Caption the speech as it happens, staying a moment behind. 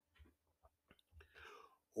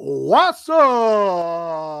What's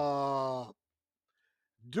up?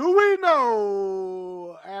 Do we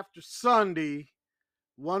know after Sunday,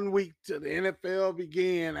 1 week to the NFL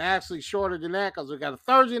begin, actually shorter than that because we got a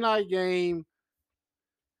Thursday night game,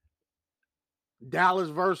 Dallas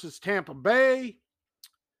versus Tampa Bay.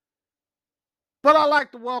 But I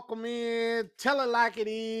like to welcome in Tell It Like It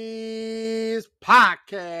Is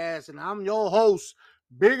podcast, and I'm your host,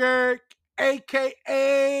 Big Eric,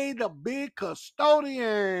 aka the Big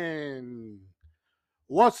Custodian.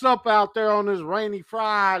 What's up out there on this rainy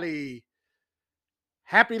Friday?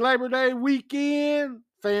 Happy Labor Day weekend.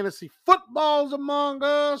 Fantasy football's among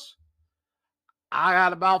us. I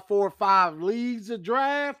got about 4 or 5 leagues to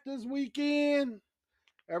draft this weekend.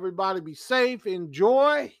 Everybody be safe.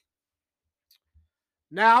 Enjoy.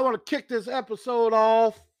 Now, I want to kick this episode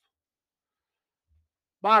off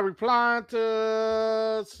by replying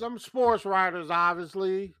to some sports writers,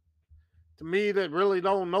 obviously. To me, that really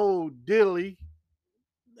don't know dilly.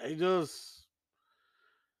 They just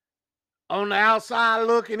on the outside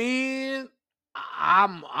looking in.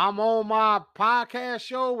 I'm on my podcast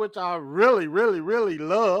show, which I really, really, really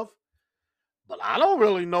love. But I don't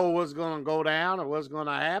really know what's going to go down or what's going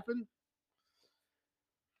to happen.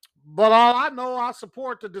 But all I know, I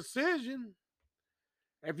support the decision.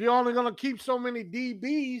 If you're only going to keep so many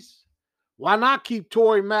DBs, why not keep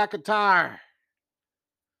Torrey McIntyre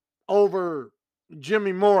over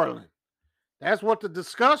Jimmy Moreland? That's what the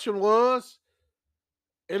discussion was.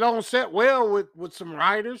 It don't set well with some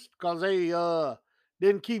writers because they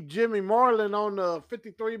didn't keep Jimmy Moreland on the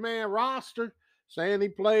 53-man roster, saying he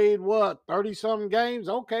played, 30-something games?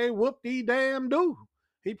 Okay, whoop-dee-damn-do.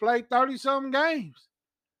 He played 30-something games.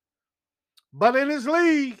 But in his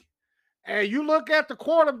league, and you look at the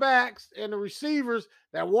quarterbacks and the receivers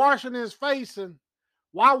that Washington's facing,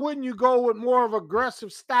 why wouldn't you go with more of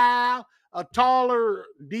aggressive style, a taller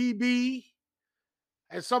DB,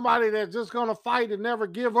 and somebody that's just going to fight and never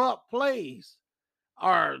give up plays?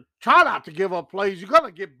 Or try not to give up plays. You're going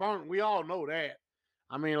to get burnt. We all know that.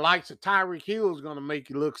 I mean, likes of Tyreek Hill is going to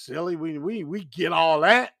make you look silly. We get all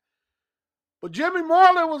that. But Jimmy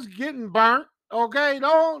Moreland was getting burnt. Okay,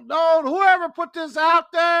 don't whoever put this out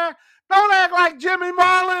there, don't act like Jimmy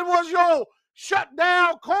Moreland was your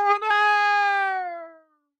shutdown corner.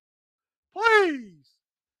 Please,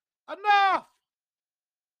 enough.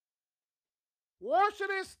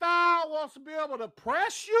 Washington style wants to be able to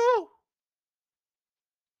press you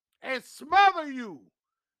and smother you.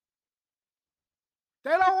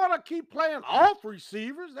 They don't want to keep playing off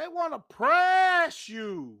receivers. They want to press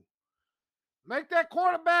you. Make that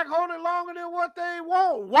quarterback hold it longer than what they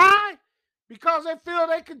want. Why? Because they feel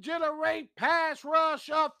they can generate pass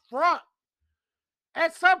rush up front.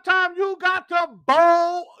 And sometimes you got to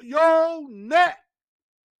bow your neck.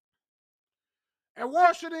 And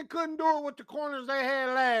Washington couldn't do it with the corners they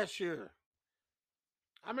had last year.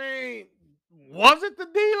 I mean, was it the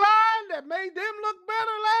D-line that made them look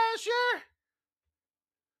better last year?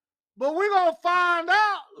 But we're going to find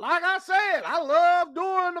out. Like I said, I love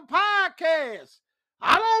doing the podcast.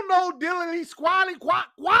 I don't know Dilly Squatty Quack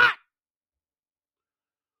Quack.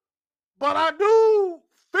 But I do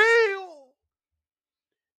feel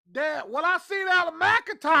that what I see out of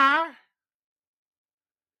McIntyre,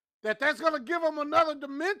 that's going to give them another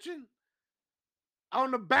dimension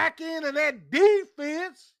on the back end of that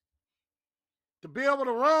defense to be able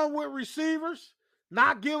to run with receivers,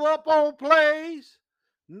 not give up on plays,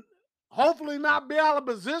 hopefully not be out of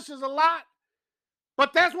positions a lot.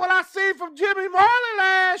 But that's what I see from Jimmy Moreland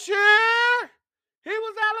last year. He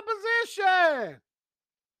was out of position.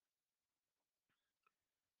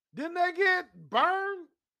 Didn't they get burned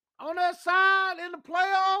on that side in the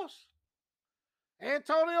playoffs?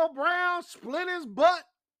 Antonio Brown split his butt,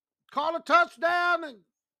 caught a touchdown.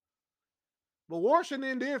 But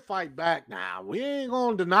Washington did fight back now. We ain't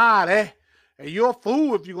going to deny that. And you're a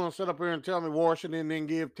fool if you're going to sit up here and tell me Washington didn't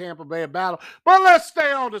give Tampa Bay a battle. But let's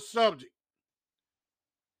stay on the subject.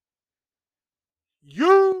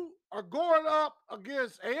 You are going up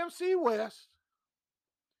against AFC West.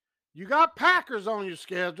 You got Packers on your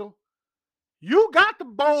schedule. You got to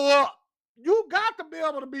bow up. You got to be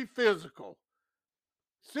able to be physical.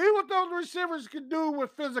 See what those receivers can do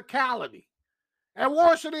with physicality. And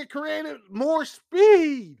Washington created more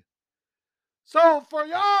speed. So for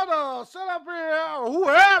y'all to sit up here,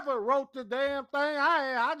 whoever wrote the damn thing,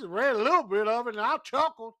 I just read a little bit of it and I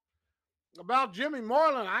chuckled about Jimmy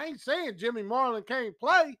Moreland. I ain't saying Jimmy Moreland can't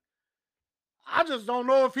play. I just don't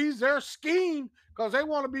know if he's their scheme because they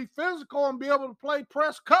want to be physical and be able to play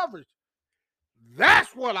press coverage.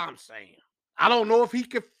 That's what I'm saying. I don't know if he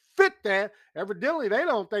can fit that. Evidently, they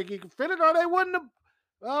don't think he can fit it or they wouldn't have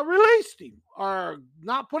released him or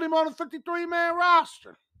not put him on the 53-man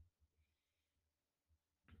roster.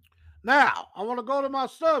 Now, I want to go to my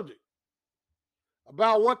subject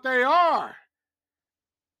about what they are.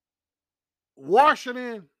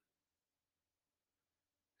 Washington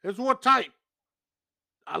is what type.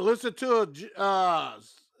 I listened to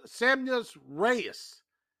Sammis Reyes.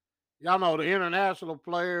 Y'all know the international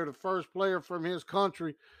player, the first player from his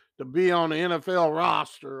country to be on the NFL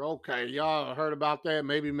roster. Okay, y'all heard about that?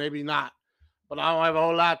 Maybe, maybe not. But I don't have a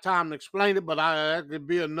whole lot of time to explain it, but that could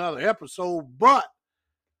be another episode. But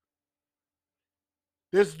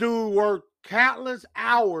this dude worked countless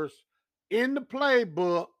hours in the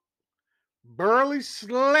playbook, barely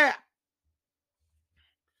slept.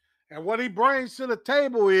 And what he brings to the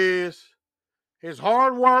table is his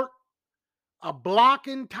hard work, a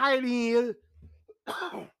blocking tight end,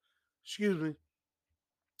 excuse me,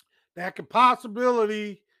 that could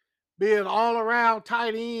possibly be an all-around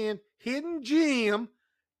tight end, hidden gem.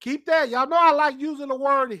 Keep that. Y'all know I like using the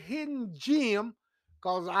word hidden gem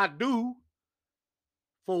because I do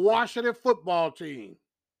for Washington football team.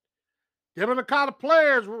 Them are the kind of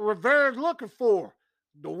players Rivera's looking for.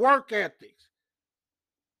 The work ethics,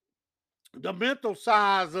 the mental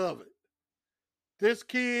size of it. This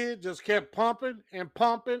kid just kept pumping and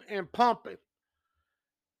pumping and pumping.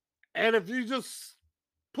 And if you just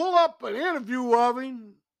pull up an interview of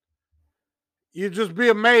him, you'd just be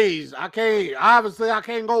amazed. I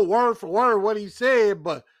can't go word for word what he said,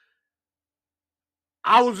 but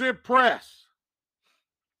I was impressed.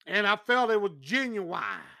 And I felt it was genuine.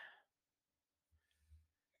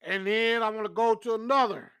 And then I'm going to go to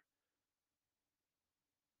another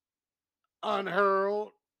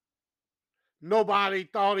unheralded. Nobody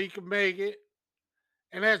thought he could make it.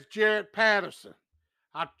 And that's Jaret Patterson.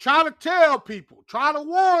 I try to tell people, try to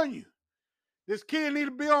warn you, this kid need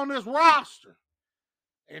to be on this roster.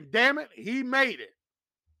 And damn it, he made it.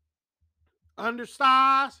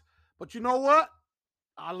 Undersized. But you know what?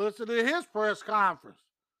 I listened to his press conference.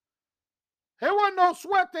 There wasn't no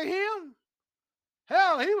sweat to him.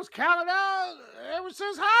 Hell, he was counted out ever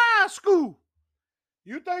since high school.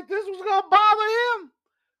 You think this was going to bother him?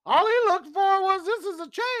 All he looked for was this is a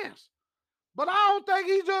chance. But I don't think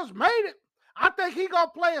he just made it. I think he going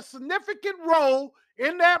to play a significant role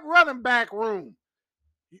in that running back room.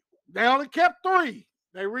 They only kept 3.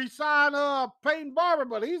 They re-signed Peyton Barber,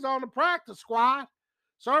 but he's on the practice squad.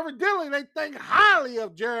 So evidently they think highly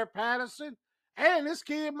of Jaret Patterson. And this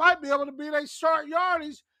kid might be able to be their short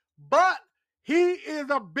yardage. But he is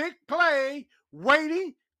a big play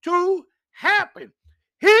waiting to happen.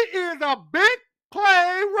 He is a big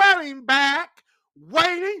play running back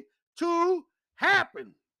waiting to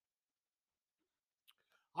happen.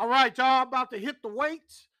 All right, y'all, about to hit the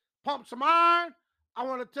weights, pump some iron. I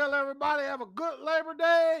want to tell everybody have a good Labor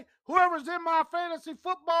Day. Whoever's in my fantasy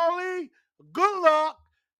football league, good luck.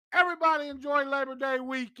 Everybody enjoy Labor Day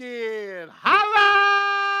weekend.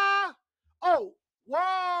 Holla! Oh,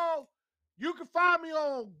 whoa. You can find me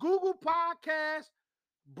on Google Podcasts,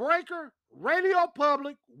 Breaker, Radio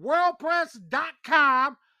Public,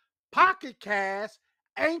 WordPress.com, Pocket Cast,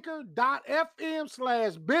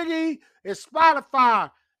 Anchor.fm/Biggie, and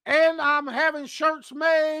Spotify. And I'm having shirts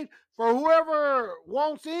made for whoever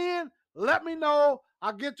wants in. Let me know.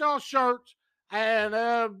 I'll get y'all shirts. And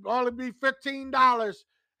it'll only be $15.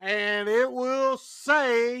 And it will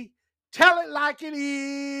say, Tell It Like It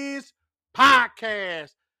Is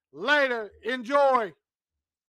Podcast. Later. Enjoy.